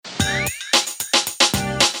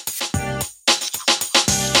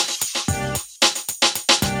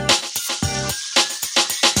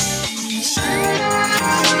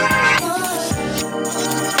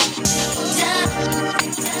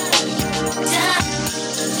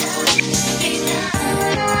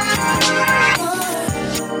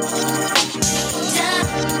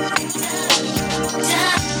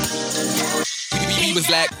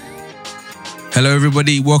Hello,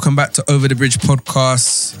 everybody. Welcome back to Over the Bridge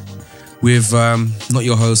podcast with not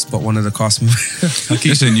your host, but one of the cast members.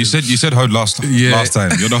 Listen, you said host last time.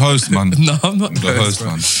 You're the host, man. No, I'm not the host,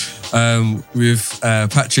 man. With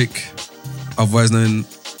Patrick, otherwise known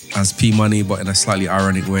as P Money, but in a slightly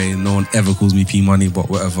ironic way. No one ever calls me P Money, but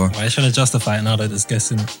whatever. Why are you trying to justify it now that there's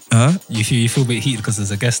guests in it? Huh? You feel a bit heated because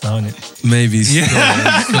there's a guest now, innit? Maybe. Yeah.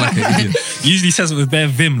 I feel like an idiot. Usually says it with bare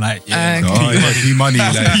vim, like, yeah. P Money,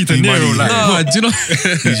 like P P Money, Niro, like, No, do you know?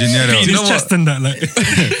 P Gennaro. Beating his chest and that, like.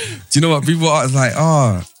 Do you know what? People are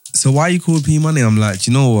like, so why you called P Money? I'm like,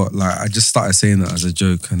 do you know what? Like, I just started saying that as a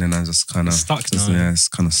joke, and then I just kind of stuck. Yeah, it's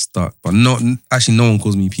kind of stuck. But no one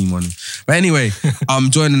calls me P Money. But anyway,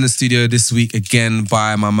 I'm joined in the studio this week again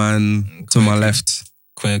by my man to my left.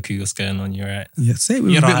 Kweku, what's going on? You're right. Yeah, say it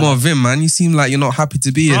with a bit more vim, man. You seem like you're not happy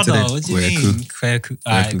to be here today. What do you mean? Kweku.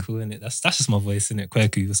 Alright, cool, innit? That's just my voice, innit?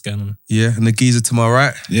 Kweku, what's going on? Yeah, and the geezer to my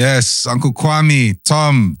right. Yes, Uncle Kwame,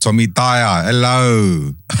 Tommy Dyer,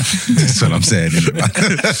 hello. That's what I'm saying.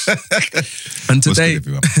 And today, what's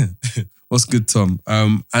good, everyone? What's good, Tom?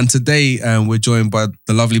 And today we're joined by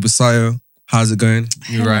the lovely Basayo. How's it going?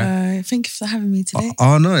 Hello. Right. Thank you for having me today.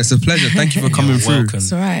 Oh no, it's a pleasure. Thank you for coming through. Welcome.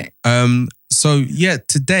 It's all right. So yeah,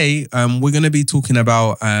 today we're going to be talking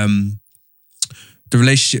about the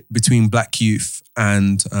relationship between Black youth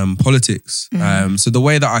and politics. So the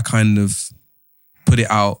way that I kind of put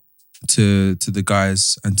it out to the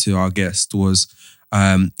guys and to our guest was,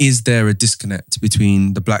 is there a disconnect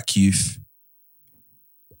between the Black youth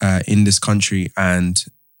in this country and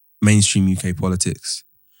mainstream UK politics?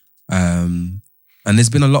 And there's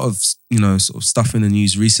been a lot of, sort of stuff in the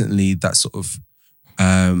news recently that sort of,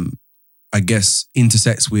 I guess,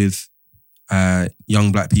 intersects with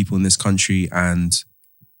young Black people in this country and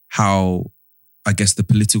how, I guess, the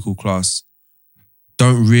political class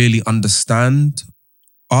don't really understand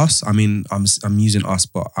us. I mean, I'm using us,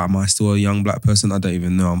 but am I still a young Black person? I don't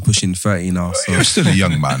even know. I'm pushing 30 now. So. You're still a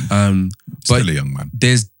young man. Still a young man.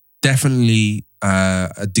 There's definitely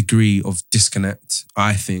a degree of disconnect,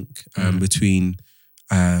 I think, between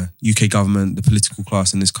UK government, the political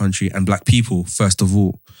class in this country, and Black people, first of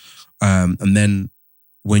all. And then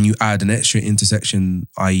when you add an extra intersection,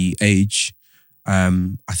 i.e. age,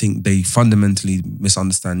 I think they fundamentally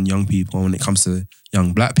misunderstand young people. When it comes to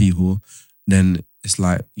young Black people, then it's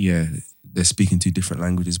like, yeah, they're speaking two different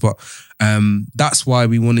languages. But that's why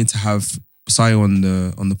we wanted to have Basayo on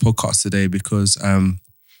the podcast today, because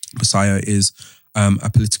Basayo is a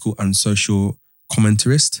political and social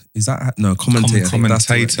commentarist. Is that no commentator?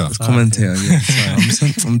 Commentator. Commentator. Yeah.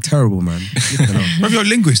 Sorry, I'm terrible, man. Maybe you're a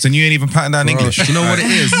linguist and you ain't even patting down English. Do you know what it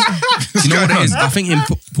is? Do you know what it is? I think in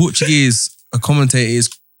Portuguese, a commentator is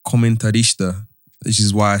comentarista, which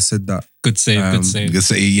is why I said that. Good save.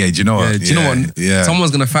 Yeah, do you know what? Do you know what? Yeah.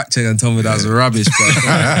 Someone's gonna fact check and tell me that's rubbish.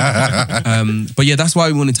 But yeah, that's why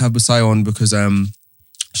we wanted to have Basayo on, because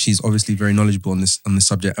she's obviously very knowledgeable on this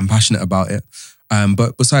subject and passionate about it.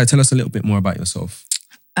 But Basayo, tell us a little bit more about yourself.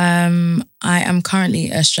 I am currently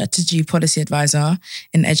a strategy policy advisor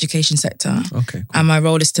in the education sector. Okay. Cool. And my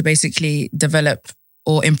role is to basically develop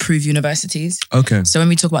or improve universities. Okay. So when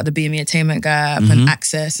we talk about the BME attainment gap and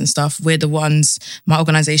access and stuff, we're the ones, my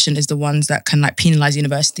organisation is the ones that can like penalise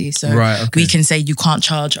universities. So we can say you can't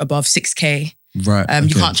charge above 6K. Right.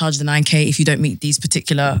 You can't charge the 9K if you don't meet these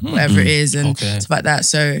particular whatever it is and stuff like that.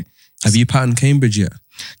 So have you patterned Cambridge yet?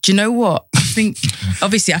 Do you know what? I think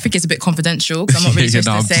it's a bit confidential because I'm not really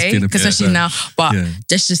supposed to say, especially now. But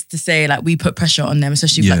just to say, like, we put pressure on them,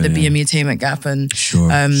 especially with like the BME attainment gap and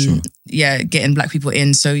getting Black people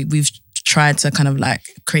in. So we've tried to kind of like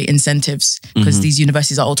create incentives because these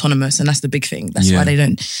universities are autonomous, and that's the big thing. That's why they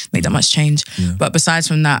don't make that much change. Yeah. But besides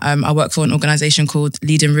from that, I work for an organisation called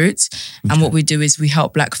Leading Roots, and what we do is we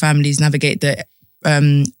help Black families navigate the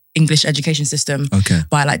English education system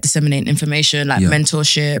by like disseminating information, like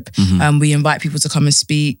mentorship. We invite people to come and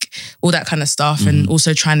speak, all that kind of stuff, and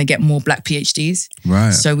also trying to get more Black PhDs.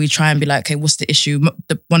 Right. So we try and be like, okay, what's the issue?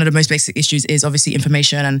 One of the most basic issues is obviously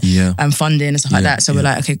information and funding and stuff like that. So we're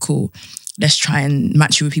like, okay, cool. Let's try and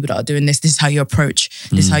match you with people that are doing this. This is how you approach.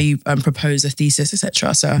 This is how you propose a thesis,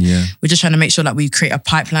 etc. So we're just trying to make sure that we create a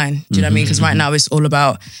pipeline. Do you know what I mean? Because right now it's all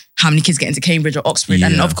about how many kids get into Cambridge or Oxford.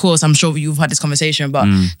 And of course, I'm sure you've had this conversation, but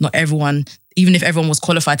not everyone, even if everyone was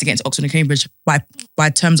qualified to get into Oxford and Cambridge, by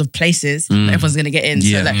terms of places, not everyone's going to get in.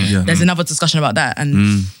 There's another discussion about that.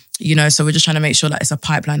 And so we're just trying to make sure that it's a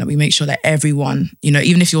pipeline, that we make sure that everyone,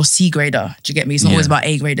 even if you're C grader, do you get me? It's not always about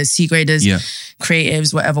A graders, C graders,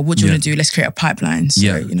 creatives, whatever. What do you want to do? Let's create a pipeline. So,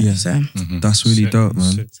 That's really dope,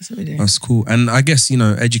 man. That's what we do. That's cool. And I guess,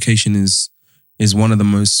 education is one of the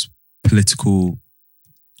most political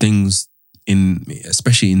things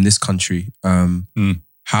especially in this country,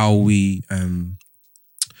 how we,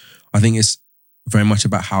 I think it's very much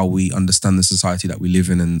about how we understand the society that we live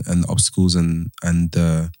in and the obstacles and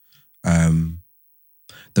the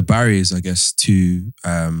barriers, I guess, to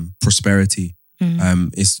prosperity.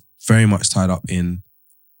 Is very much tied up in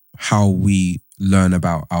how we learn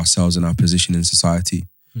about ourselves and our position in society.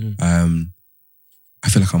 I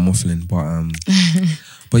feel like I'm waffling,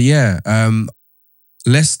 but yeah.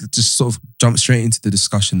 Let's just sort of jump straight into the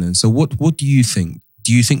discussion then. So what do you think?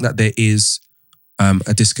 Do you think that there is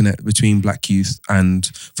a disconnect between Black youth and,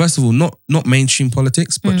 first of all, not mainstream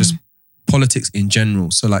politics, but just politics in general?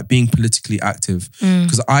 So like being politically active.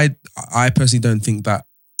 Because I personally don't think that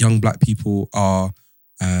young Black people are,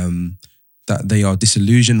 that they are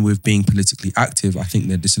disillusioned with being politically active. I think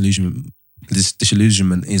their disillusionment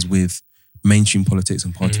is with mainstream politics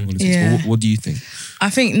and party politics. Yeah. What do you think? I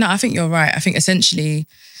think you're right. I think essentially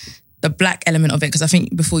the Black element of it, because I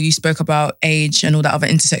think before you spoke about age and all that other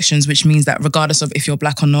intersections, which means that regardless of if you're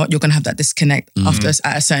Black or not, you're going to have that disconnect after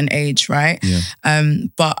at a certain age, right? Yeah.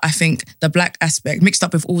 But I think the Black aspect mixed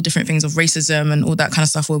up with all different things of racism and all that kind of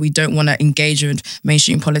stuff where we don't want to engage with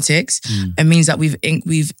mainstream politics, it means that we've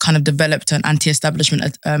kind of developed an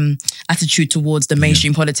anti-establishment attitude towards the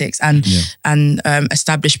mainstream politics and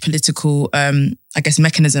established political I guess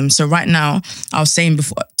mechanisms. So right now, I was saying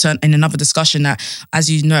before in another discussion that,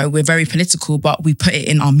 as you know, we're very political, but we put it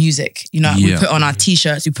in our music. You know, we put it on our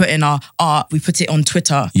t-shirts, we put it in our art, we put it on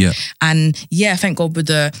Twitter. Yeah. And yeah, thank God with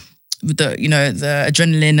the you know, the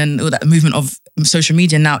adrenaline and all that movement of social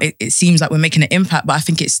media now, it seems like we're making an impact, but I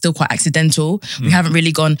think it's still quite accidental. We haven't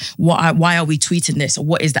really gone, why are we tweeting this? Or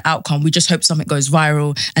what is the outcome? We just hope something goes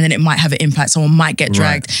viral and then it might have an impact. Someone might get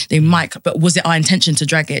dragged. They might, but was it our intention to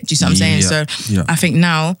drag it? Do you see what I'm saying? So I think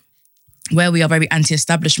now, where we are very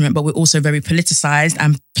anti-establishment, but we're also very politicized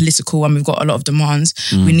and political, and we've got a lot of demands,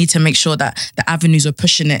 we need to make sure that the avenues we're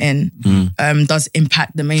pushing it in does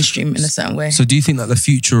impact the mainstream in a certain way. So do you think that the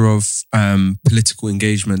future of political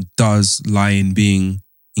engagement does lie in being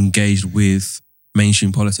engaged with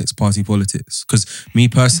mainstream politics, party politics? Because me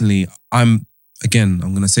personally, I'm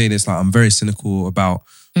going to say this, like I'm very cynical about,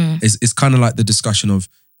 it's kind of like the discussion of,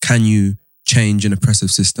 can you change an oppressive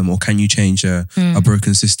system, or can you change a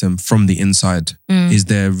broken system from the inside? Is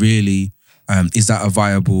there really is that a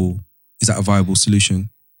viable solution?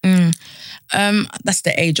 That's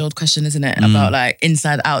the age-old question, isn't it? About like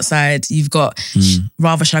inside, outside. You've got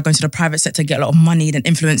rather should I go into the private sector, get a lot of money, then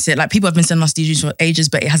influence it? Like people have been sending us these for ages,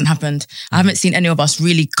 but it hasn't happened. I haven't seen any of us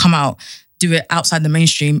really come out, do it outside the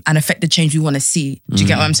mainstream and affect the change we want to see. Do you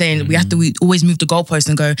get what I'm saying? We always move the goalpost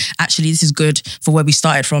and go, actually, this is good for where we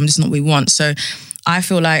started from. This is not what we want. So I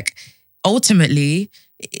feel like ultimately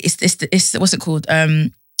it's what's it called?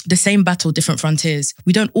 The same battle, different frontiers.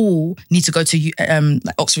 We don't all need to go to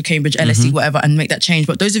like Oxford, Cambridge, LSE, whatever, and make that change.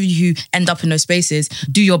 But those of you who end up in those spaces,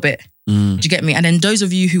 do your bit. Do you get me? And then those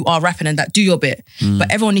of you who are rapping and that, do your bit.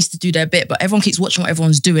 But everyone needs to do their bit. But everyone keeps watching what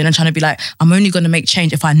everyone's doing and trying to be like, I'm only going to make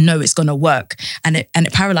change if I know it's going to work. And it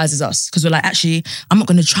paralyzes us because we're like, actually, I'm not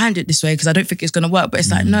going to try and do it this way because I don't think it's going to work. But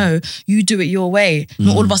it's like, no, you do it your way.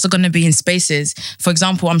 Not all of us are going to be in spaces. For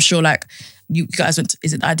example, I'm sure like, you guys went to,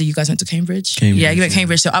 is it either you guys went to Cambridge? Yeah, you went to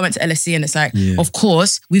Cambridge. So I went to LSE and it's like, of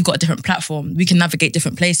course, we've got a different platform. We can navigate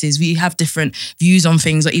different places. We have different views on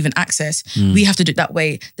things or even access. We have to do it that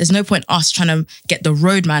way. There's no point us trying to get the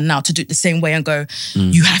roadman now to do it the same way and go,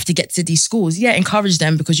 you have to get to these schools. Yeah, encourage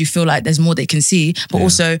them because you feel like there's more they can see. But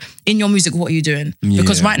also in your music, what are you doing?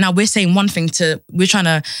 Because right now we're saying one thing we're trying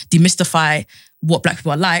to demystify what Black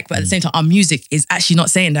people are like, but at the same time, our music is actually not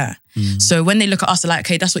saying that. So when they look at us, they're like,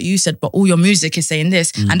 okay, that's what you said, but all your music is saying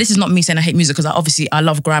this. And this is not me saying I hate music, because I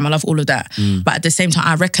love grime, I love all of that. But at the same time,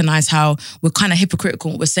 I recognize how we're kind of hypocritical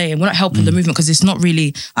in what we're saying. We're not helping the movement because it's not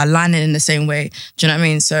really aligning in the same way. Do you know what I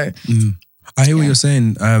mean? So I hear what you're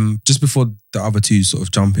saying. Just before the other two sort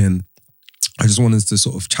of jump in, I just wanted to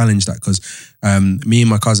sort of challenge that because me and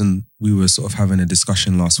my cousin, we were sort of having a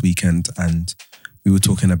discussion last weekend and we were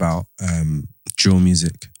talking about drill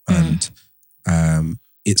music and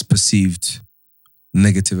its perceived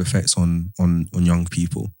negative effects on young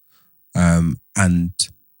people. And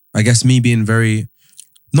I guess me being very,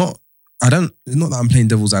 not that I'm playing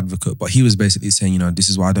devil's advocate, but he was basically saying, you know, this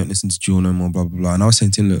is why I don't listen to drill no more, blah, blah, blah. And I was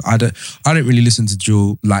saying to him, look, I don't really listen to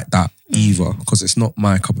drill like that either because it's not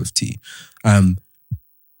my cup of tea.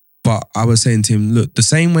 But But I was saying to him, look, the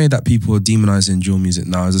same way that people are demonizing drill music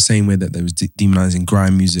now is the same way that they was demonizing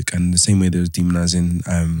grime music, and the same way they was demonizing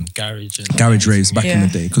garage raves back in the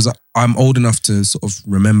day. Because I'm old enough to sort of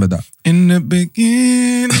remember that. In the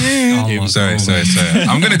beginning. Sorry.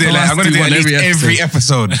 I'm gonna do it. I'm gonna do it every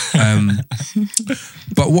episode.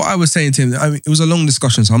 But what I was saying to him, I mean, it was a long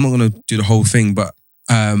discussion, so I'm not gonna do the whole thing. But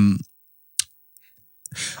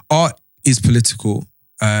art is political.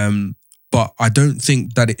 But I don't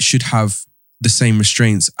think that it should have the same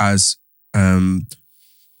restraints as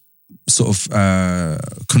sort of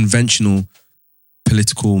conventional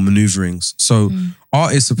political maneuverings. So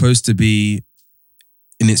art is supposed to be,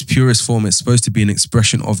 in its purest form, it's supposed to be an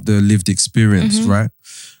expression of the lived experience, right?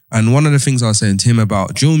 And one of the things I was saying to him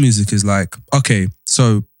about drill music is like, okay,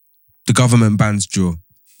 so the government bans drill.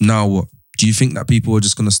 Now what? Do you think that people are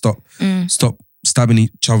just going to stop stabbing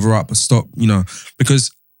each other up or stop, because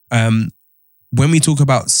when we talk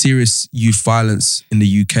about serious youth violence in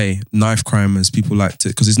the UK, knife crime, as people like to,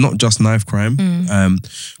 because it's not just knife crime,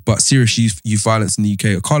 but serious youth violence in the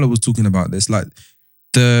UK. Carla was talking about this, like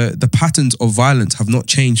the patterns of violence have not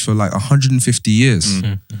changed for like 150 years.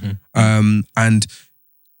 And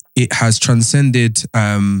it has transcended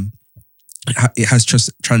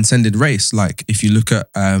transcended race. Like if you look at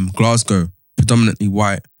Glasgow, predominantly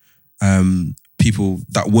white people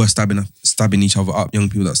that were stabbing each other up, young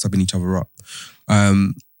people that stabbing each other up.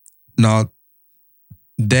 Now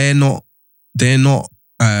they're not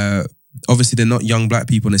obviously they're not young black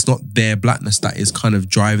people, and it's not their blackness that is kind of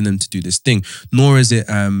driving them to do this thing, nor is it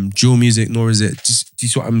drill music, nor is it just, do you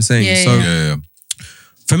see what I'm saying? Yeah.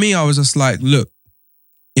 For me, I was just like, look,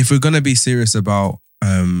 if we're gonna be serious about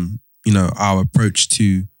our approach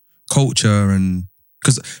to culture, and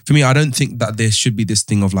because for me, I don't think that there should be this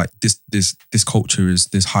thing of like this culture is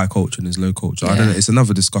this high culture and this low culture. I don't know. It's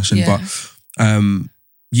another discussion, but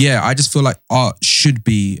I just feel like art should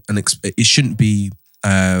be it shouldn't be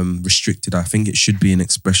restricted. I think it should be an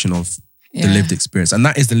expression of the lived experience, and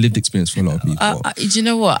that is the lived experience for a lot of people. Do you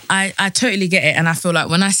know what? I totally get it, and I feel like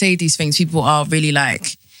when I say these things, people are really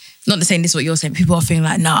like. Not the saying this is what you're saying. People are feeling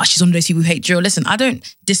like, nah, she's one of those people who hate drill. Listen, I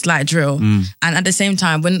don't dislike drill. And at the same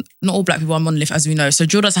time, when not all black people are monolith, as we know. So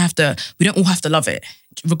drill doesn't have to, we don't all have to love it,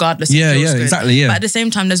 regardless of drill's good. Exactly. But at the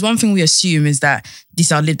same time, there's one thing we assume is that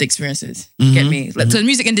these are lived experiences. You get me? Like, to the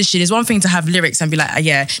music industry, there's one thing to have lyrics and be like,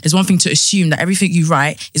 there's one thing to assume that everything you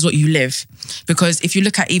write is what you live. Because if you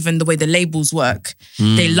look at even the way the labels work,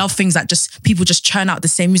 they love things that people just churn out the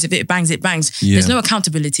same music. It bangs. There's no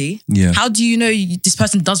accountability. How do you know this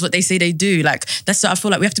person does what they say they do? Like, that's what I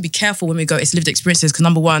feel like we have to be careful when we go, it's lived experiences. Because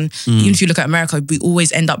number one, even if you look at America, we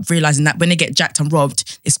always end up realizing that when they get jacked and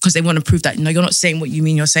robbed, it's because they want to prove that, no, you're not saying what you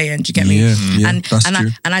mean you're saying. Do you get me?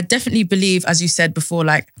 And I definitely believe, as you said before,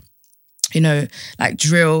 like drill,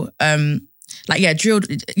 drill, you know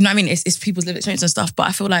what I mean? It's people's lived experience and stuff. But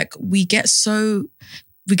I feel like we get so.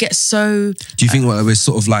 Do you think we're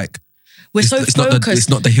sort of like, we're so focused. It's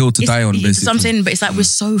not the hill to die on, basically. That's what I'm saying, but it's like we're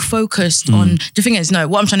so focused on... The thing is, no,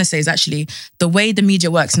 what I'm trying to say is actually the way the media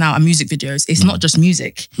works now and music videos, it's not just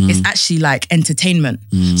music. It's actually like entertainment.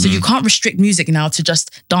 So you can't restrict music now to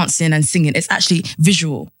just dancing and singing. It's actually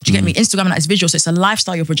visual. Do you get me? Instagram and that is visual, so it's a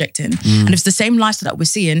lifestyle you're projecting. And if it's the same lifestyle that we're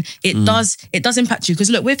seeing, it does impact you. Because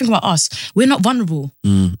look, we're thinking about us. We're not vulnerable.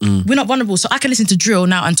 We're not vulnerable. So I can listen to drill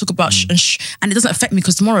now and talk about and it doesn't affect me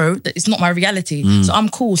because tomorrow it's not my reality. So I'm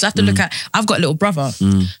cool. So I have to look at, I've got a little brother.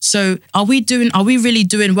 So are we really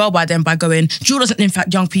doing well by them by going, drill doesn't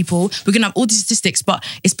impact young people? We're going to have all these statistics, but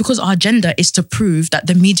it's because our agenda is to prove that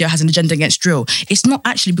the media has an agenda against drill. It's not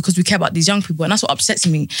actually because we care about these young people. And that's what upsets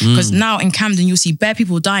me. Because now in Camden, you'll see bare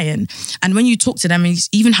people dying. And when you talk to them, and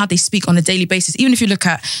even how they speak on a daily basis, even if you look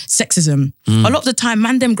at sexism, a lot of the time,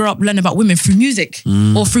 man, them grow up learning about women through music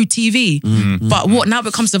or through TV. But what now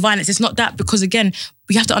becomes the violence? It's not that, because again,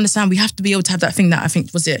 we have to understand, we have to be able to have that thing that I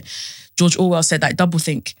think, was it George Orwell said, like double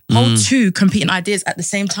think. Hold two competing ideas at the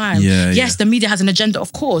same time. Yes, the media has an agenda,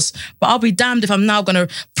 of course, but I'll be damned if I'm now going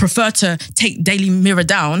to prefer to take Daily Mirror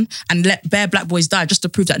down and let bare black boys die just to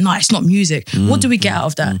prove that, no, it's not music. What do we get out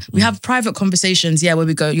of that? We have private conversations, where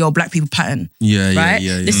we go, yo, black people pattern. Right?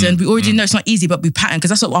 Listen, we already know it's not easy, but we pattern, because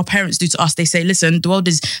that's what our parents do to us. They say, listen, the world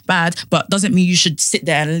is bad, but doesn't mean you should sit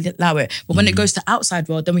there and allow it. But when it goes to outside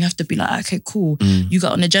world, then we have to be like, okay, cool, you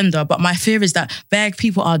got an agenda. But my fear is that bare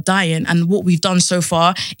people are dying, and what we've done so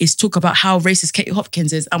far is talk about how racist Katie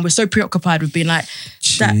Hopkins is, and we're so preoccupied with being like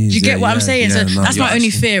that. You get what I'm saying? So that's my only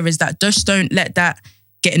fear, is that just don't let that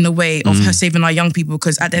get in the way of her saving our young people,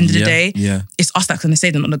 because at the end of the day, it's us that's going to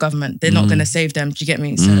save them, not the government. They're not going to save them. Do you get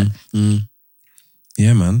me? So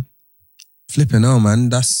yeah, man. Flipping hell, man.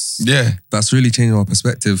 That's really changing our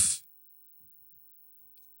perspective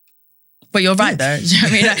But you're right though. Do you know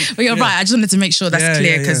what I mean? Like, but you're right. I just wanted to make sure that's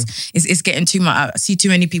clear because it's getting too much. I see too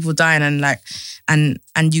many people dying and like, and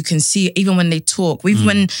you can see even when they talk,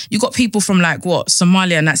 when you got people from like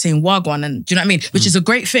Somalia and that saying Wagwan, and do you know what I mean? Which is a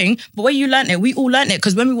great thing. But where you learn it, we all learn it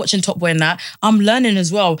because when we're watching Top Boy and that, I'm learning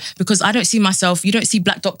as well because I don't see myself. You don't see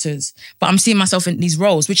black doctors, but I'm seeing myself in these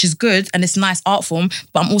roles, which is good and it's a nice art form.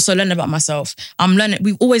 But I'm also learning about myself. I'm learning.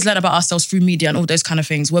 We've always learned about ourselves through media and all those kind of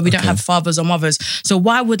things where we don't have fathers or mothers. So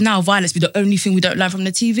why would now violence be the only thing we don't learn from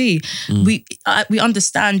the TV? We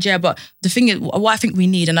understand, but the thing is, what I think we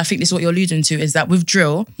need, and I think this is what you're alluding to, is that with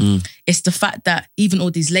drill, it's the fact that even all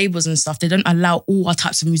these labels and stuff, they don't allow all our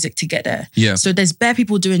types of music to get there. Yeah. So there's bare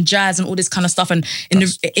people doing jazz and all this kind of stuff, and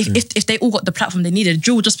if they all got the platform they needed,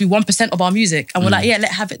 drill would just be 1% of our music, and we're like,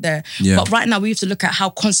 let's have it there. Yeah. But right now we have to look at how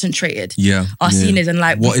concentrated our scene is, and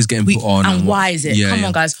like what is getting put on, and why is it? Come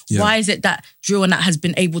on, guys, why is it that drill and that has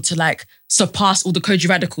been able to like surpass all the Koji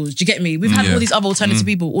Radicals? Do you get me? We've had all these other alternative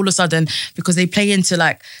people all of a sudden because they play into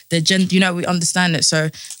like the gender, we understand it. So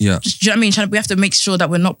do you know what I mean? We have to make sure that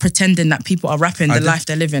we're not pretending that people are rapping the life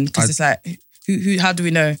they're living, because it's like, how do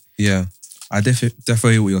we know? Yeah, I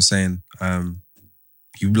definitely hear what you're saying.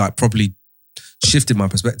 You like probably shifted my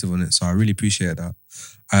perspective on it, so I really appreciate that.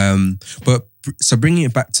 But so bringing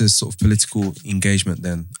it back to sort of political engagement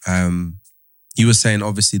then, you were saying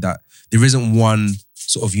obviously that there isn't one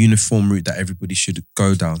sort of uniform route that everybody should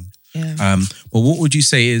go down. Yeah. But what would you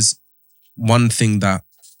say is one thing that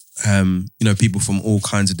people from all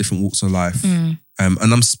kinds of different walks of life, and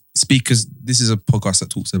I'm because this is a podcast that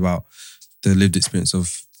talks about the lived experience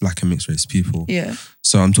of black and mixed race people. Yeah.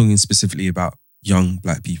 So I'm talking specifically about young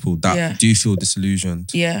black people that do feel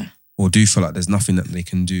disillusioned. Yeah. Or do feel like there's nothing that they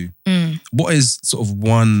can do. What is sort of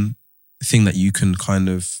one thing that you can kind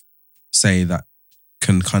of say that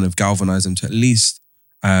can kind of galvanize them to at least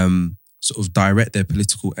sort of direct their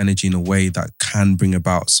political energy in a way that can bring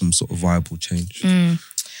about some sort of viable change?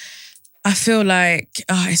 I feel like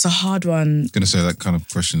it's a hard one. I was gonna say that kind of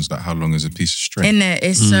questions like how long is a piece of string? In it,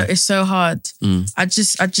 it's so hard. I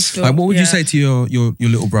just feel like, what would you say to your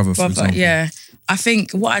little brother, for example? Yeah. I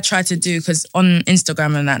think what I try to do, because on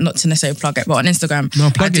Instagram and that, not to necessarily plug it, but on Instagram,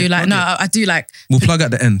 I do like. We'll plug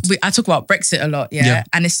at the end. I talk about Brexit a lot,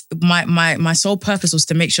 and it's my sole purpose was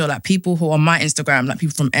to make sure that people who are on my Instagram, like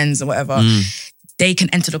people from Ends or whatever, they can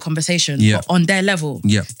enter the conversation on their level.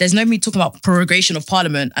 Yeah. There's no me talking about prorogation of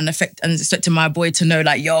Parliament and expecting my boy to know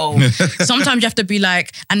like, yo, sometimes you have to be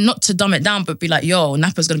like, and not to dumb it down, but be like, yo,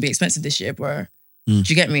 Napa's going to be expensive this year, bro. Do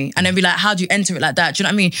you get me? And then be like, how do you enter it like that? Do you know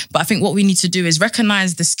what I mean? But I think what we need to do is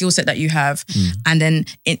recognize the skill set that you have and then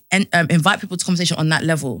invite people to conversation on that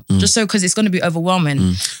level. Just so, because it's going to be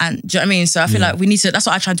overwhelming. And do you know what I mean? So I feel like we need to, that's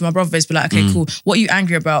what I try to do with my brother, is be like, okay, cool. What are you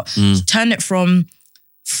angry about? Turn it from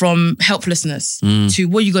helplessness to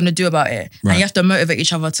what are you going to do about it? Right. And you have to motivate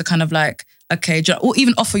each other to kind of like, okay, or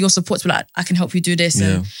even offer your support to be like, I can help you do this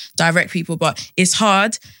and direct people. But it's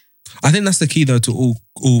hard. I think that's the key though to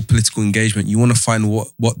all political engagement. You want to find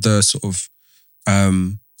what the sort of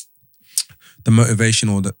the motivation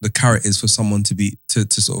or the carrot is for someone to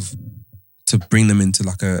bring them into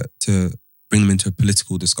a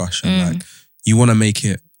political discussion. Like, you want to make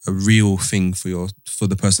it a real thing for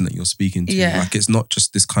the person that you're speaking to. Yeah. Like, it's not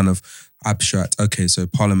just this kind of abstract, okay, so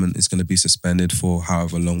Parliament is going to be suspended for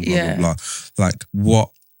however long, blah, blah, blah. Like,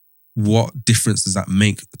 what difference does that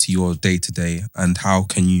make to your day-to-day, and how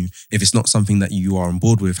can you, if it's not something that you are on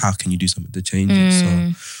board with, how can you do something to change it?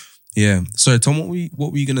 So, yeah. So, Tom, what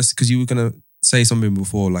were you going to, because you were going to say something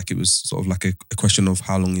before, like it was sort of like a question of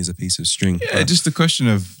how long is a piece of string? Yeah, just the question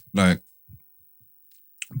of like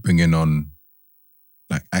bringing on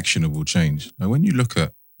like actionable change. Like, when you look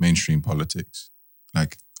at mainstream politics,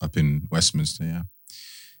 like up in Westminster,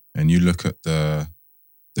 and you look at the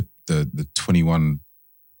 21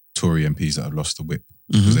 Tory MPs that have lost the whip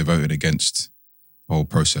because they voted against the whole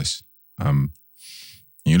process. And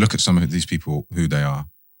you look at some of these people, who they are.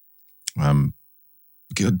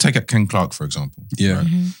 Take out Ken Clarke, for example. Yeah.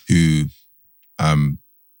 Right? Who,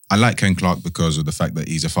 I like Ken Clarke because of the fact that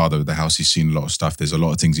he's a father of the house. He's seen a lot of stuff. There's a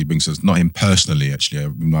lot of things he brings us, not him personally, actually.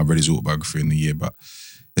 I read his autobiography in the year, but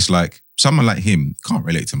it's like, someone like him can't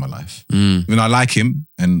relate to my life. I mean, I like him,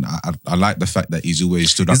 and I like the fact that he's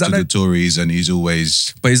always stood up to the Tories, and he's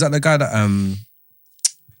always... But is that the guy that... do you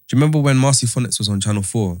remember when Marcy Phonics was on Channel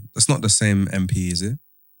 4? That's not the same MP, is it?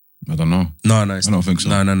 I don't know. No, I don't think so.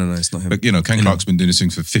 No, it's not him. But, Ken Clarke's been doing this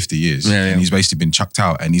thing for 50 years, and he's basically been chucked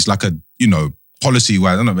out, and he's like a,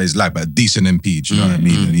 policy-wise, I don't know what he's like, but a decent MP, do you know what I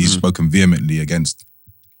mean? And he's spoken vehemently against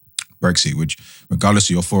Brexit, which regardless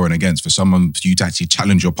of you're for and against, for someone, for you to actually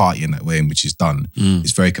challenge your party in that way in which he's done,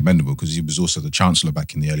 is very commendable, because he was also the Chancellor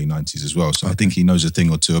back in the early 90s as well. So I think he knows a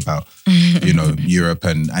thing or two about, you know, Europe.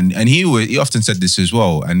 And he often said this as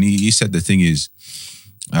well. And he said the thing is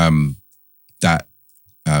that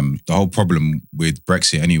the whole problem with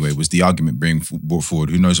Brexit anyway was the argument being brought forward.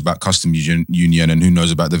 Who knows about customs union, and who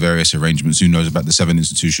knows about the various arrangements? Who knows about the 7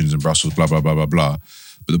 institutions in Brussels, blah, blah, blah, blah, blah.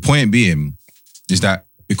 But the point being is that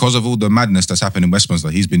because of all the madness that's happened in Westminster,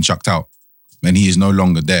 he's been chucked out and he is no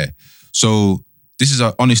longer there. So this is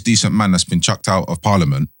an honest, decent man that's been chucked out of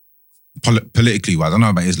Parliament, politically wise. I don't know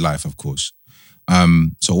about his life, of course.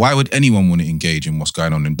 So why would anyone want to engage in what's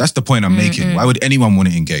going on? And that's the point I'm making. Why would anyone want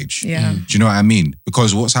to engage? Yeah. Do you know what I mean?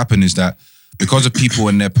 Because what's happened is that because of people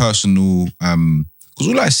and their personal, because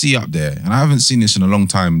all I see up there, and I haven't seen this in a long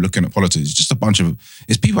time looking at politics, it's just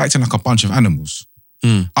it's people acting like a bunch of animals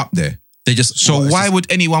up there. They just why would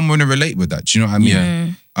anyone want to relate with that? Do you know what I mean?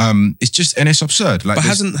 Yeah. It's just, and it's absurd. Like, but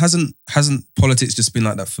hasn't politics just been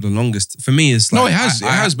like that for the longest? For me, it's like, no, it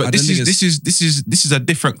has. But this is a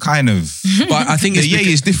different kind of. But I think the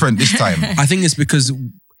yay is different this time. I think it's because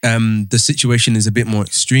the situation is a bit more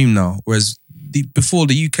extreme now. Whereas before,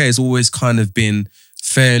 the UK has always kind of been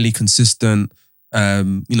fairly consistent.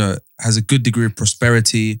 You know, has a good degree of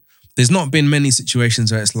prosperity. There's not been many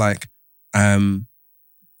situations where it's like.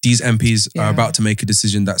 These MPs are about to make a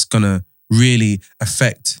decision that's going to really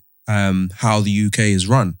affect how the UK is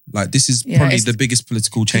run. Like, this is probably the biggest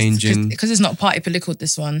political change because it's not party political,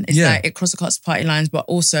 this one. It's like it crosses party lines, but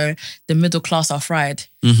also the middle class are fried.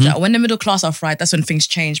 Like, when the middle class are fried, that's when things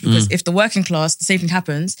change. Because if the working class, the same thing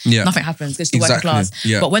happens, nothing happens. It's the working class.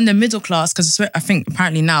 Yeah. But when the middle class, because I think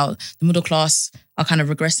apparently now the middle class are kind of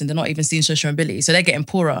regressing. They're not even seeing social mobility. So they're getting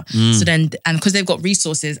poorer. So then, and because they've got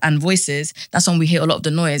resources and voices, that's when we hear a lot of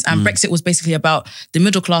the noise. And Brexit was basically about the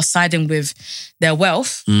middle class siding with their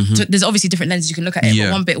wealth. So there's obviously different lenses you can look at it.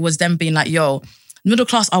 But one bit was them being like, yo, middle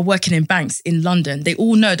class are working in banks in London. They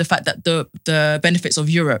all know the fact that the benefits of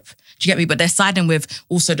Europe. Do you get me? But they're siding with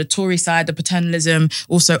also the Tory side, the paternalism,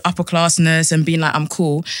 also upper classness, and being like, I'm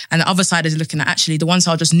cool. And the other side is looking at actually the ones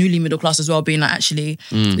who are just newly middle class as well, being like, actually,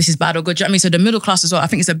 this is bad or good. Do you know what I mean? So the middle class as well, I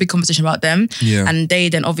think it's a big conversation about them. Yeah. And they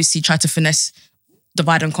then obviously try to finesse,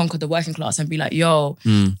 divide and conquer the working class and be like, yo,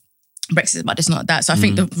 Brexit is about this, not that. So I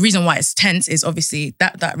think the reason why it's tense is obviously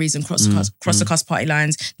that reason, cross the class party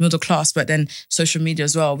lines, middle class, but then social media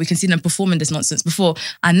as well. We can see them performing this nonsense before.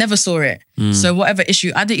 I never saw it. So whatever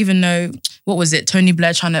issue, I didn't even know, what was it? Tony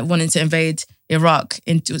Blair wanting to invade Iraq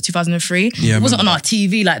in 2003. Yeah, it wasn't on our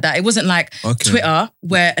TV like that. It wasn't like Twitter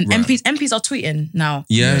where MPs are tweeting now.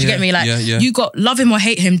 Yeah, do you get me? Like you got, love him or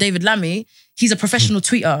hate him, David Lammy. He's a professional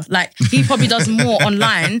tweeter. Like, he probably does more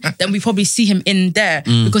online than we probably see him in there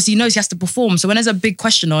because he knows he has to perform. So when there's a big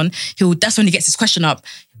question on, that's when he gets his question up.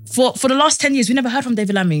 For the last 10 years, we never heard from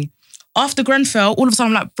David Lammy. After Grenfell, all of a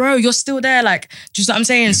sudden I'm like, bro, you're still there. Like, do you know what I'm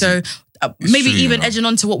saying? So maybe true, even edging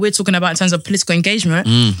on to what we're talking about in terms of political engagement,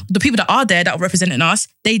 the people that are there that are representing us,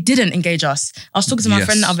 they didn't engage us. I was talking to my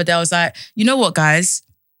friend the other day. I was like, you know what, guys?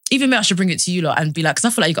 Even me, I should bring it to you lot and be like, because I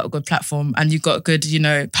feel like you got a good platform and you've got good,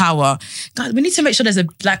 power. Guys, we need to make sure there's a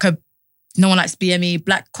no one likes BME,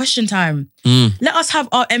 black question time. Let us have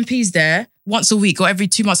our MPs there once a week or every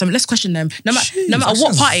 2 months. I mean, let's question them. No matter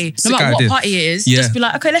what party it is, just be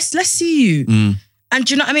like, okay, let's see you. And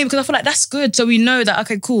do you know what I mean? Because I feel like that's good. So we know that,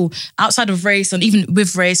 okay, cool. Outside of race and even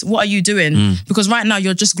with race, what are you doing? Because right now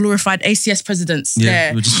you're just glorified ACS presidents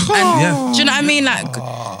there. Do you know what I mean? Like,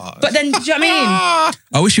 but then, do you know what I mean?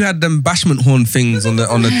 I wish you had them bashment horn things on the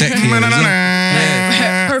deck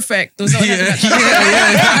here. Perfect. Do you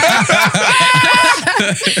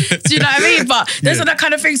know what I mean? But there's that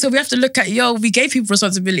kind of thing. So we have to look at, we gave people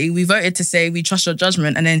responsibility. We voted to say we trust your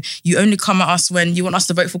judgment. And then you only come at us when you want us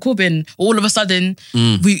to vote for Corbyn. All of a sudden,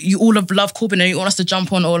 you all love Corbyn and you want us to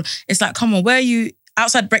jump on all. It's like, come on, where are you?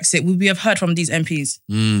 Outside Brexit, would we have heard from these MPs?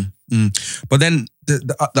 But then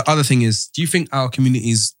the other thing is, do you think our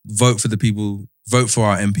communities vote for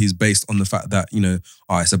our MPs based on the fact that,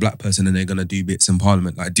 it's a black person and they're going to do bits in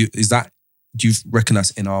Parliament? Like, do you reckon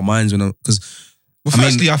that's in our minds? Because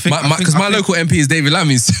my local MP is David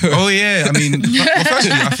Lammy. So. Oh yeah, I mean,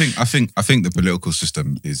 firstly, I think the political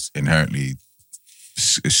system is inherently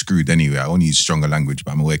screwed anyway. I only use stronger language,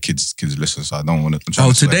 but I'm aware kids listen, so I don't want to.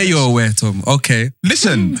 Oh, today you're aware, Tom. Okay.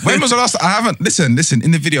 Listen, when was the last? I haven't. Listen.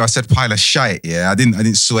 In the video, I said pile of shite. Yeah, I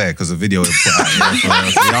didn't swear because the video was put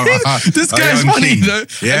out. This guy's funny, though.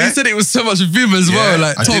 Yeah, and he said it was so much vim as well.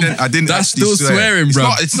 Like, Tom, I didn't. That's still swear. swearing, bro.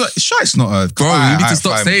 It's not. Shite's not a. Bro, you need to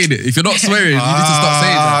stop saying it. If you're not swearing, you need to stop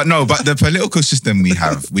saying that. No, but the political system we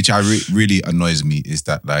have, which really annoys me, is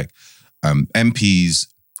that like MPs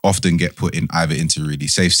often get put in either into really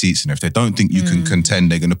safe seats, and if they don't think you can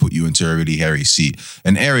contend, they're going to put you into a really hairy seat,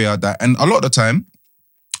 an area that, and a lot of the time,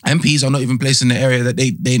 MPs are not even placed in the area that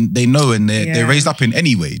they know and they're raised up in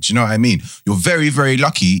anyway. Do you know what I mean? You're very, very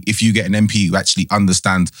lucky if you get an MP who actually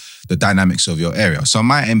understands the dynamics of your area. So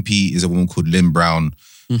my MP is a woman called Lynn Brown,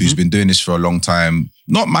 who's been doing this for a long time.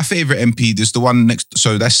 Not my favourite MP, there's the one next,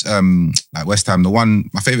 so that's like West Ham. The one,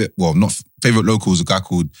 my favourite, well, not favourite local is a guy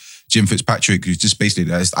called Jim Fitzpatrick, who's just basically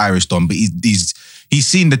that's Irish Don, but he's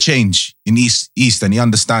seen the change in East and he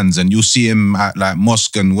understands, and you'll see him at like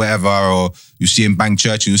mosque and wherever, or you see him bang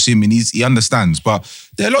church and you'll see him and he understands. But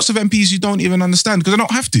there are lots of MPs who don't even understand because they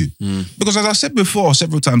don't have to. Because as I said before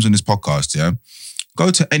several times on this podcast, go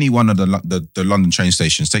to any one of the London train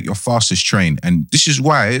stations, take your fastest train, and this is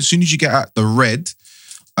why as soon as you get at the red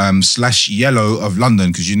 / yellow of London,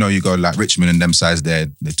 because you go like Richmond and them sides, they're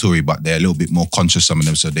Tory, but they're a little bit more conscious, some of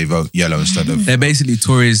them, so they vote yellow instead of... They're basically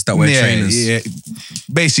Tories that wear trainers. Yeah,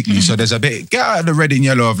 basically. So there's a bit, get out of the red and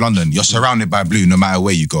yellow of London, you're surrounded by blue no matter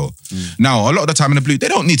where you go. Now, a lot of the time in the blue, they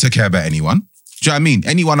don't need to care about anyone. Do you know what I mean?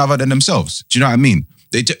 Anyone other than themselves. Do you know what I mean?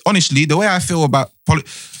 Honestly, the way I feel about...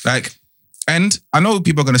 And I know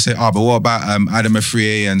people are going to say, but what about Adam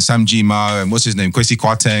Afriyie and Sam Jima and what's his name, Kwesi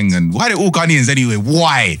Kwarteng, and why are they all Ghanaians anyway?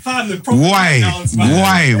 Why? Why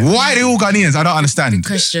are they all Ghanaians? I don't understand.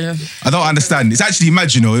 Question. I don't understand. It's actually mad,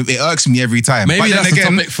 it irks me every time. Maybe that's a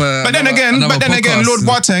topic for But then again, Lord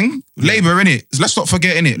Boateng, Labour, innit? Let's not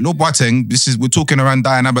forget, innit? Lord Boateng, we're talking around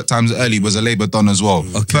Diane Abbott times early, was a Labour don as well.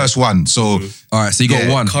 Okay. First one. So... All right, so you got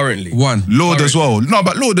one. Currently. One. Lord currently. As well. No,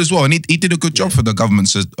 but Lord as well. And he did a good job for the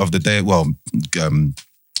governments of the day. Well,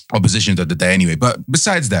 opposition of the day anyway. But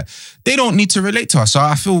besides that, they don't need to relate to us. So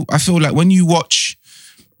I feel like when you watch,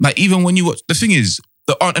 like even when you watch, the thing is,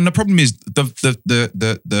 the problem is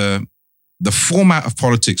the format of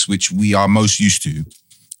politics which we are most used to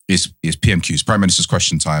is PMQs, Prime Minister's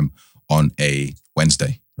Question Time, on a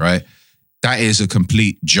Wednesday, right? That is a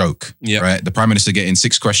complete joke, right? The Prime Minister getting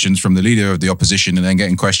 6 questions from the leader of the opposition and then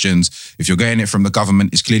getting questions. If you're getting it from the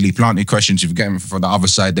government, it's clearly planted questions. If you're getting it from the other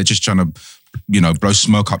side, they're just trying to, blow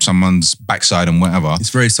smoke up someone's backside and whatever. It's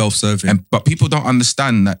very self-serving. But people don't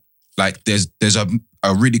understand that, like, there's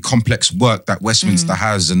a really complex work that Westminster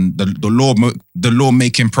has, and the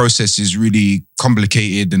law-making process is really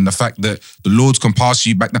complicated, and the fact that the Lords can pass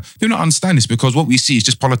you back now. People don't understand this because what we see is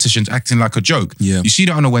just politicians acting like a joke. Yeah. You see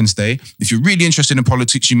that on a Wednesday. If you're really interested in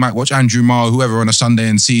politics, you might watch Andrew Marr or whoever on a Sunday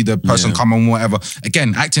and see the person come on whatever.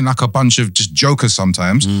 Again, acting like a bunch of just jokers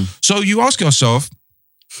sometimes. So you ask yourself,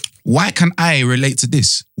 why can I relate to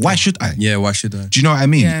this? Why should I? Yeah, why should I? Do you know what I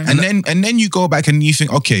mean? Yeah. And then you go back and you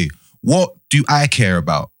think, okay, what do I care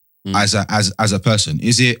about as a person?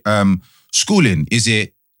 Is it schooling? Is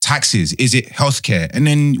it taxes? Is it healthcare? And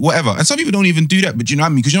then whatever. And some people don't even do that, but do you know what I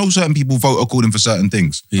mean? Because certain people vote according for certain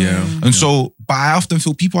things. Yeah. And so, but I often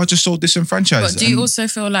feel people are just so disenfranchised. But do you also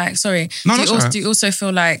feel like, do you also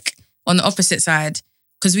feel like on the opposite side,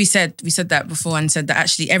 because we said that before and said that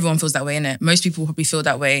actually everyone feels that way, innit? Most people probably feel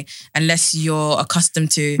that way unless you're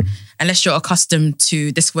accustomed to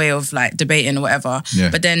this way of like debating or whatever.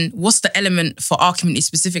 Yeah. But then what's the element for our community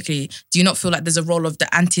specifically? Do you not feel like there's a role of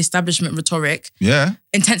the anti-establishment rhetoric? Yeah.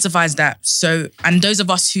 Intensifies that. So, and those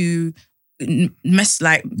of us who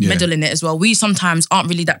meddle in it as well, we sometimes aren't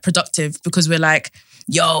really that productive because we're like,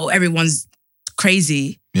 yo, everyone's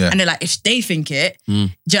crazy. Yeah. And they're like, if they think it, do you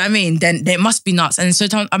know what I mean? Then it must be nuts. And so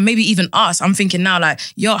maybe even us, I'm thinking now like,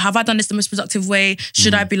 yo, have I done this the most productive way?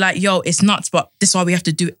 Should I be like, yo, it's nuts, but this is why we have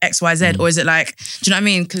to do X, Y, Z? Or is it like, do you know what I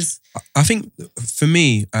mean? Because I think for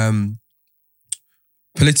me,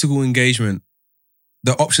 political engagement,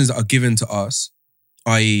 the options that are given to us,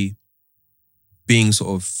 i.e. being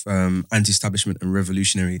sort of anti-establishment and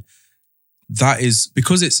revolutionary, that is,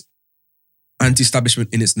 because it's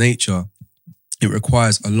anti-establishment in its nature, it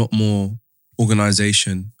requires a lot more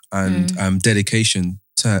organisation and dedication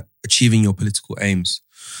to achieving your political aims.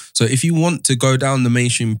 So if you want to go down the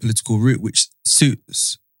mainstream political route, which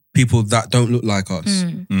suits people that don't look like us,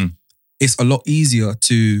 it's a lot easier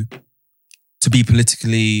to be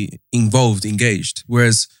politically involved, engaged.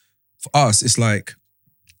 Whereas for us, it's like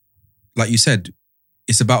you said,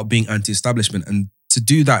 it's about being anti-establishment. And to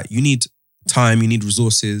do that, you need time, you need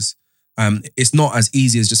resources. It's not as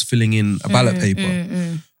easy as just filling in a ballot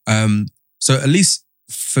paper. So at least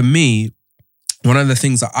for me, one of the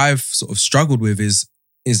things that I've sort of struggled with is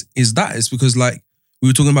because like we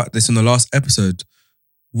were talking about this in the last episode,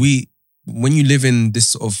 when you live in this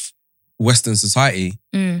sort of Western society,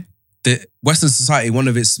 the Western society, one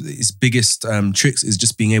of its biggest tricks is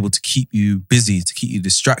just being able to keep you busy, to keep you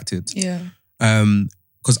distracted. Yeah.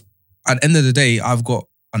 Because at the end of the day, I've got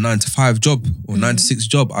a 9-to-5 job or 9-to-6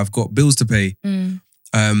 job. I've got bills to pay.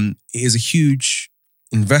 It is a huge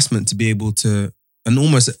investment to be able to, and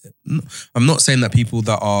almost, I'm not saying that people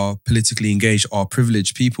that are politically engaged are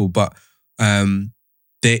privileged people, but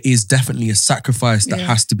there is definitely a sacrifice that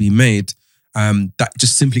has to be made that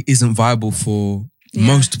just simply isn't viable for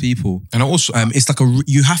most people. And also, it's like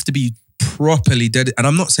you have to be properly dedicated. And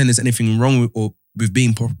I'm not saying there's anything wrong with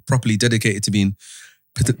being properly dedicated to being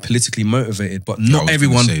politically motivated, but not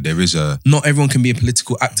everyone. Not everyone can be a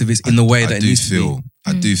political activist in the way that it needs to be.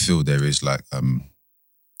 I do feel there is like,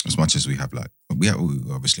 as much as we have like, we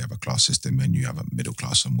obviously have a class system, and you have a middle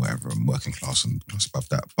class and whatever, and working class and class above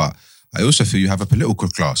that. But I also feel you have a political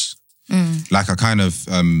class. Like a kind of,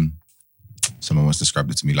 someone once described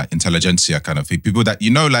it to me, like intelligentsia kind of people that,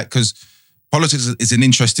 like, because politics is an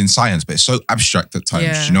interesting science, but it's so abstract at times.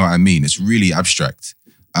 Yeah. You know what I mean? It's really abstract.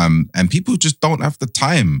 And people just don't have the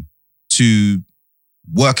time to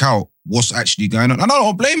work out what's actually going on. And I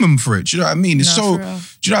don't blame them for it. Do you know what I mean? It's do you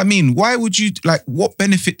know what I mean? Why would you, like, what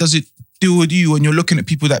benefit does it do with you when you're looking at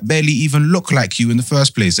people that barely even look like you in the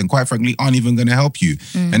first place and quite frankly aren't even going to help you?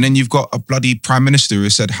 And then you've got a bloody prime minister who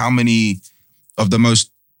said how many of the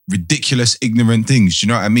most ridiculous, ignorant things, do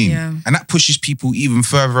you know what I mean? Yeah. And that pushes people even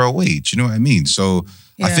further away, do you know what I mean? So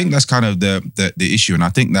I think that's kind of the issue. And I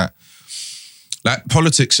think that like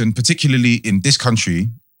politics, and particularly in this country,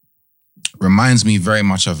 reminds me very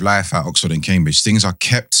much of life at Oxford and Cambridge. Things are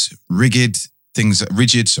kept rigid, beg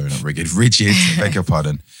your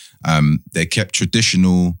pardon. They're kept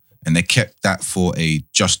traditional, and they kept that for a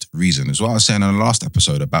just reason. As what I was saying in the last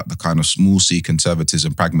episode about the kind of small C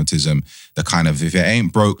conservatism, pragmatism, the kind of if it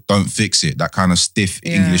ain't broke, don't fix it, that kind of stiff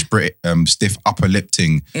English, stiff upper lip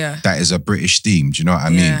thing that is a British theme, do you know what I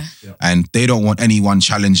mean? Yeah. And they don't want anyone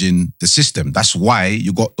challenging the system. That's why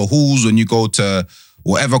you got the halls when you go to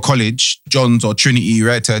whatever college, John's or Trinity,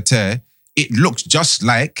 it looks just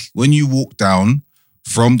like when you walk down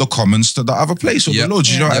from the Commons to the other place or the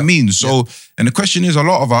Lodge, you know what I mean? So, and the question is, a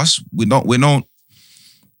lot of us, a lot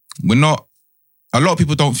of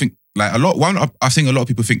people don't think, like I think a lot of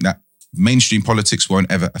people think that mainstream politics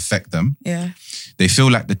won't ever affect them. Yeah. They feel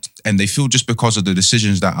like they feel just because of the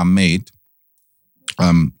decisions that are made.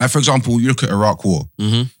 Like for example, you look at Iraq War.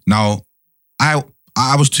 Now, I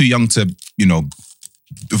was too young to,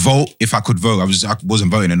 vote if I could vote. I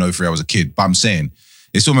wasn't voting in 03, I was a kid. But I'm saying,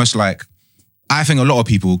 it's almost like, I think a lot of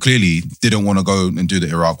people clearly didn't want to go and do the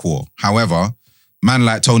Iraq War. However, man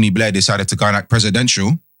like Tony Blair decided to go like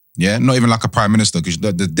presidential, not even like a prime minister, because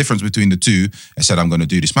the difference between the two, I said, I'm going to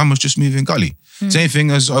do this. Man was just moving gully. Same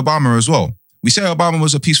thing as Obama as well. We say Obama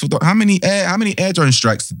was a peaceful Don. How many air drone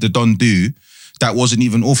strikes did the Don do that wasn't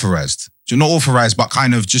even authorized? Not authorized, but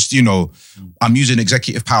kind of just, I'm using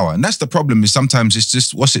executive power. And that's the problem, is sometimes it's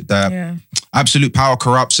just, absolute power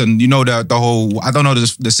corrupts, and the whole, I don't know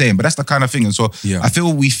the saying, but that's the kind of thing. And so I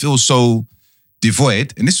feel we feel so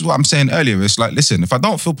devoid. And this is what I'm saying earlier. It's like, listen, if I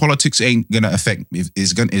don't feel politics ain't going to affect me,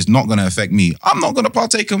 is not going to affect me, I'm not going to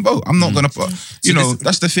partake and vote. I'm not going to,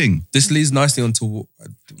 that's the thing. This leads nicely onto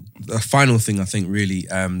the final thing, I think, really,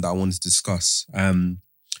 that I wanted to discuss.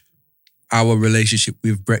 Our relationship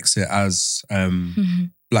with Brexit as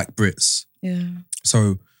Black Brits. Yeah.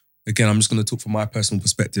 So again, I'm just going to talk from my personal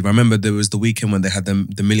perspective. I remember there was the weekend when they had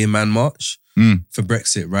the Million Man March for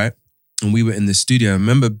Brexit, right? And we were in the studio. I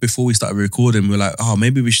remember before we started recording, we were like, oh,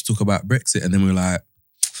 maybe we should talk about Brexit. And then we were like,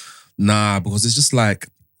 nah, because it's just like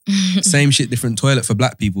same shit, different toilet for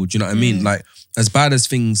Black people. Do you know what I mean? Like, as bad as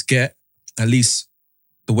things get, at least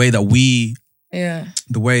the way that we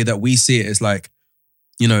see it is like,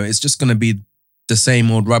 it's just going to be the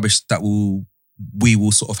same old rubbish that we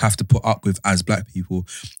will sort of have to put up with as Black people,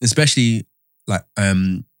 especially like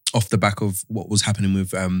off the back of what was happening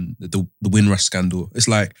with the Windrush scandal. It's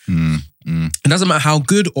like, it doesn't matter how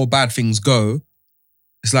good or bad things go,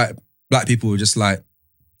 it's like Black people are just like,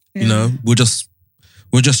 we're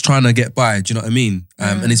just trying to get by, do you know what I mean?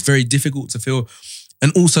 And it's very difficult to feel.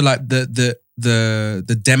 And also like the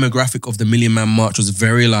demographic of the Million Man March was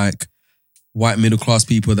very like, white middle class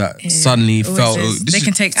people that suddenly felt they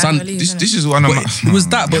can take annual leave. This is one of my. It was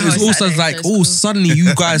that, but it was also like, suddenly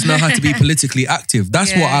you guys know how to be politically active.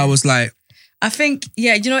 That's what I was like. I think,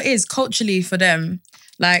 yeah, you know what it is? Culturally for them,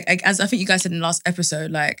 like, as I think you guys said in the last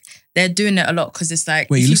episode, like, they're doing it a lot because it's like...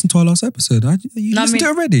 Wait, you listened to our last episode? You listened to it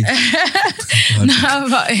already? No,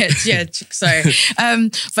 but yeah, sorry.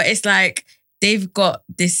 But it's like, they've got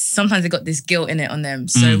this, sometimes they've got this guilt in it on them.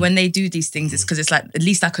 So when they do these things, it's because it's like, at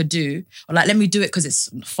least I could do. Or like, let me do it because it's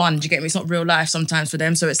fun. Do you get me? It's not real life sometimes for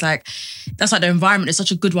them. So it's like, that's like the environment is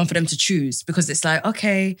such a good one for them to choose because it's like,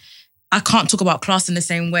 okay, I can't talk about class in the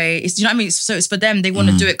same way. It's, you know what I mean? So it's for them, they want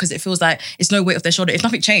to do it because it feels like it's no weight off their shoulder. If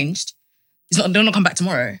nothing changed, they'll not come back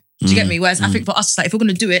tomorrow. Do you get me? Whereas I think for us, it's like, if we're going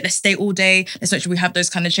to do it, let's stay all day. Let's make sure we have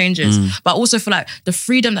those kind of changes. But I also feel like the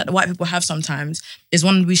freedom that the white people have sometimes is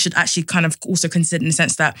one we should actually kind of also consider in the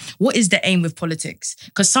sense that what is the aim with politics?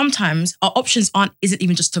 Because sometimes our options isn't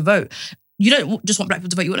even just to vote. You don't just want black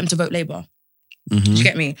people to vote, you want them to vote Labour. Do you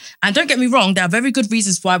get me? And don't get me wrong, there are very good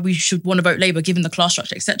reasons why we should want to vote Labour, given the class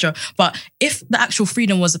structure, etc. But if the actual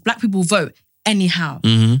freedom was black people vote anyhow,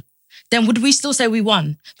 then would we still say we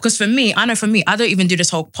won? Because for me, I don't even do this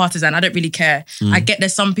whole partisan. I don't really care. I get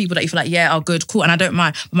there's some people that you feel like, yeah, oh, good, cool, and I don't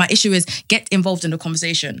mind. But my issue is get involved in the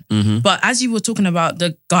conversation. But as you were talking about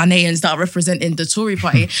the Ghanaians that are representing the Tory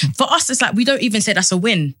party, for us, it's like we don't even say that's a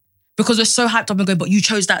win. Because we're so hyped up and going, but you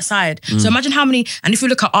chose that side. So imagine how many, and if you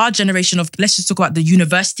look at our generation of, let's just talk about the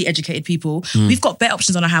university educated people, we've got better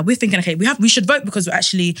options on our hand. We're thinking, okay, we should vote because we're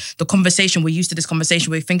actually, the conversation, we're used to this conversation,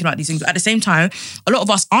 we're thinking about these things. But at the same time, a lot of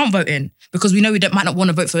us aren't voting because we know might not want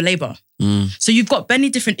to vote for Labour. So you've got many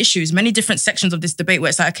different issues, many different sections of this debate where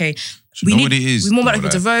it's like, okay, we want more people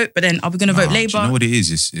to vote, but then are we going to vote Labour? Do you know what it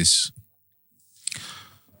is? It's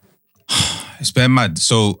very mad.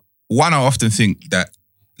 So one, I often think that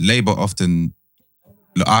Labour often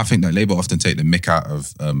take the mick out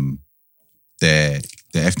of their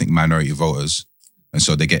ethnic minority voters, and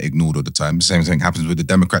so they get ignored all the time. The same thing happens with the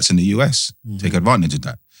Democrats in the US. Take advantage of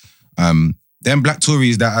that. Them black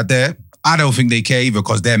Tories that are there, I don't think they care either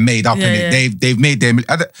because they're made up in it. They've made them.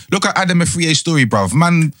 Look at Adam Afriyie's story, bruv.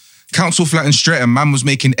 Man, council flat in Streatham, man was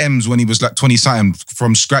making M's when he was like 20-something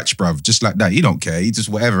from scratch, bruv. Just like that. He don't care. He just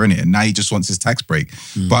whatever, innit? And now he just wants his tax break.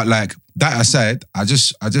 But like that aside, I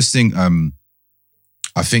just think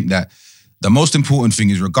I think that the most important thing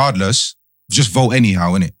is regardless, just vote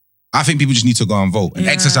anyhow, innit? I think people just need to go and vote and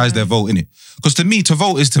exercise their vote, innit? Because to me, to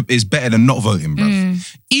vote is better than not voting,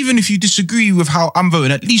 bruv. Even if you disagree with how I'm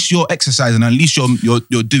voting, at least you're exercising, at least you're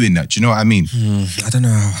doing that. Do you know what I mean? I don't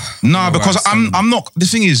know. No, because I'm not. The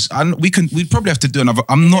thing is, we'd probably have to do another.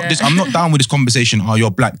 I'm not down with this conversation. Oh,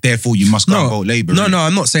 you're black, therefore you must go and vote Labour. No,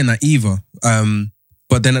 I'm not saying that either.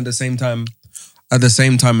 But then at the same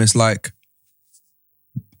time, it's like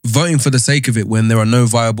voting for the sake of it when there are no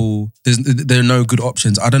viable, there are no good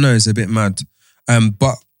options. I don't know. It's a bit mad.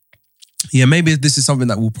 But yeah, maybe this is something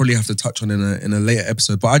that we'll probably have to touch on in a later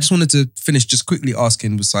episode. But I just wanted to finish just quickly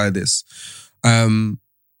asking beside this,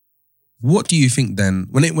 what do you think then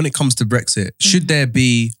when it comes to Brexit? Should there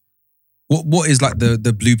be what is like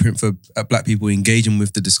the blueprint for black people engaging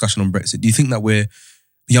with the discussion on Brexit? Do you think that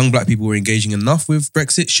young black people were engaging enough with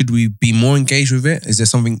Brexit? Should we be more engaged with it? Is it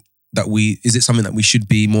something that we should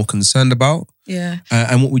be more concerned about? Yeah.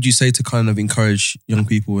 And what would you say to kind of encourage young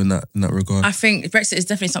people in that regard? I think Brexit is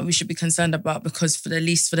definitely something we should be concerned about because for the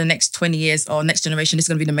next 20 years or next generation, this is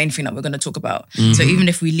going to be the main thing that we're going to talk about. So even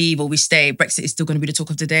if we leave or we stay, Brexit is still going to be the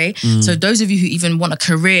talk of the day. So those of you who even want a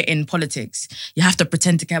career in politics, you have to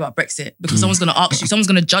pretend to care about Brexit because someone's going to ask you, someone's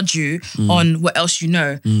going to judge you on what else you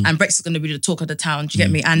know. And Brexit's going to be the talk of the town. Do you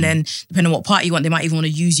get me? And then depending on what party you want, they might even want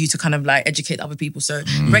to use you to kind of like educate other people. So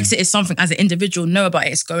Brexit is something as an individual, know about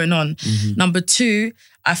it, it's going on. Number two,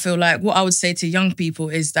 I feel like what I would say to young people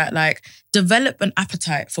is that like develop an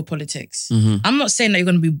appetite for politics. I'm not saying that you're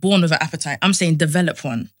going to be born with an appetite. I'm saying develop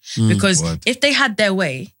one. Because if they had their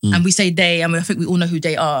way, and we say they, and I think we all know who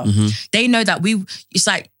they are, they know that it's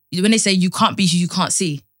like when they say you can't be who you can't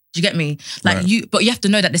see. Do you get me? Like but you have to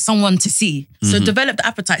know that there's someone to see. So develop the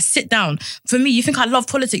appetite, sit down. For me, you think I love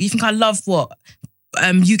politics, you think I love what?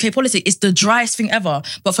 UK politics, it's the driest thing ever.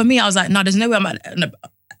 But for me, I was like, no, there's no way I'm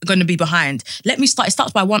going to be behind. Let me start. It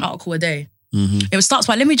starts by one article a day. It starts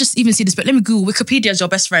by, let me just even see this, but let me Google. Wikipedia is your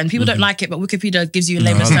best friend. People don't like it, but Wikipedia gives you in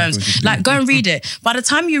layman's terms. Like, go and read it. By the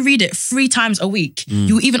time you read it 3 times a week,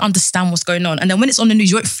 you will even understand what's going on. And then when it's on the news,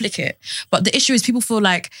 you won't flick it. But the issue is people feel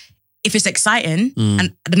like, if it's exciting,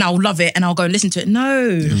 and then I'll love it and I'll go and listen to it.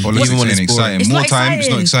 No. Politics ain't exciting. More time, it's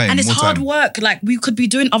not exciting. And it's hard work. Like, we could be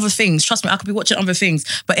doing other things. Trust me, I could be watching other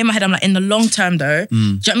things. But in my head, I'm like, in the long term though, do you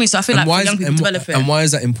know what I mean? So I feel like for young people develop it. And why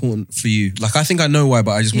is that important for you? Like, I think I know why,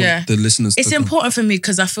 but I just want the listeners to... It's important for me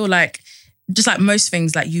because I feel like, just like most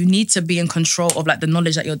things, like you need to be in control of like the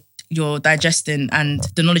knowledge that you're you're digesting and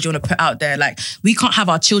the knowledge you want to put out there. Like, we can't have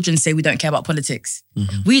our children say we don't care about politics.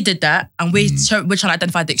 We did that, and we're trying to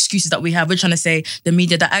identify the excuses that we have. We're trying to say the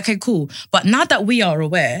media that, okay, cool. But now that we are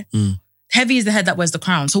aware, heavy is the head that wears the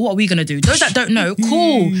crown. So what are we going to do? Those that don't know,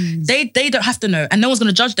 cool. They don't have to know. And no one's going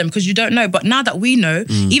to judge them because you don't know. But now that we know,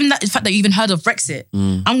 even the fact that you even heard of Brexit,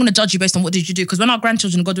 I'm going to judge you based on what did you do. Because when our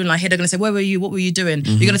grandchildren go doing like here, they're going to say, where were you? What were you doing?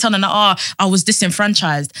 You're going to tell them that, I was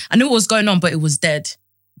disenfranchised. I knew what was going on, but it was dead.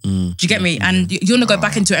 Do you get me? And you want to go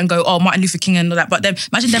back into it and go, Martin Luther King and all that. But then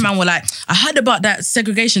imagine them man were like, I heard about that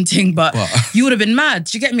segregation thing, but you would have been mad.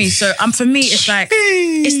 Do you get me? So for me, it's like,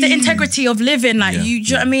 it's the integrity of living. Like, do you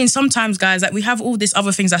know what I mean? Sometimes, guys, like we have all these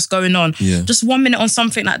other things that's going on. Just 1 minute on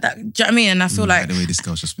something like that. Do you know what I mean? And I feel like... By the way, this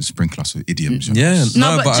girl's just been sprinkling us with idioms. You know?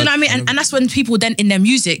 No, but do you know what I mean? And that's when people then in their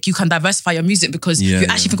music, you can diversify your music because you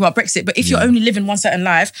actually think about Brexit. But if you're only living one certain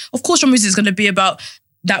life, of course your music is going to be about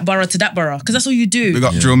that borough to that borough, because that's all you do. Big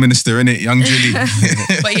up drill minister, innit? Young Julie.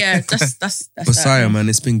 But yeah, that's Bosiah, man,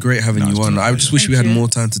 it's been great having you on. I just wish we had more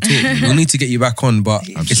time to talk. We'll need to get you back on, but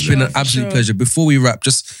it's been an absolute pleasure. Before we wrap,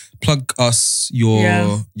 just plug us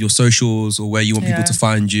your socials or where you want people to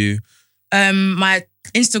find you. My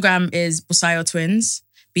Instagram is Bosiah Twins.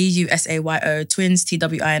 BUSAYO Twins,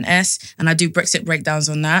 TWINS, and I do Brexit breakdowns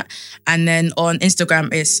on that. And then on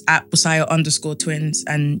Instagram it's at Bosiah_twins.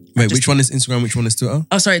 And wait, which one is Instagram? Which one is Twitter?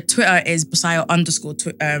 Oh, sorry, Twitter is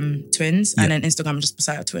Bosiah_twins, and then Instagram just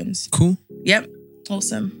Bosiah Twins. Cool. Yep.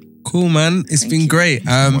 Awesome. Cool, man. It's been great.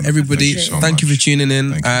 Everybody, thank you for tuning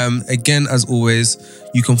in. Again, as always,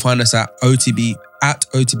 you can find us at OTB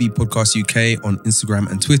Podcast UK on Instagram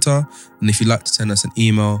and Twitter. And if you'd like to send us an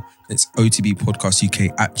email, it's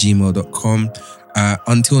otbpodcastuk@gmail.com.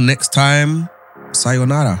 Until next time,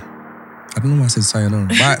 sayonara. I don't know why I said sayonara.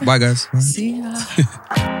 Bye guys. Bye. See ya.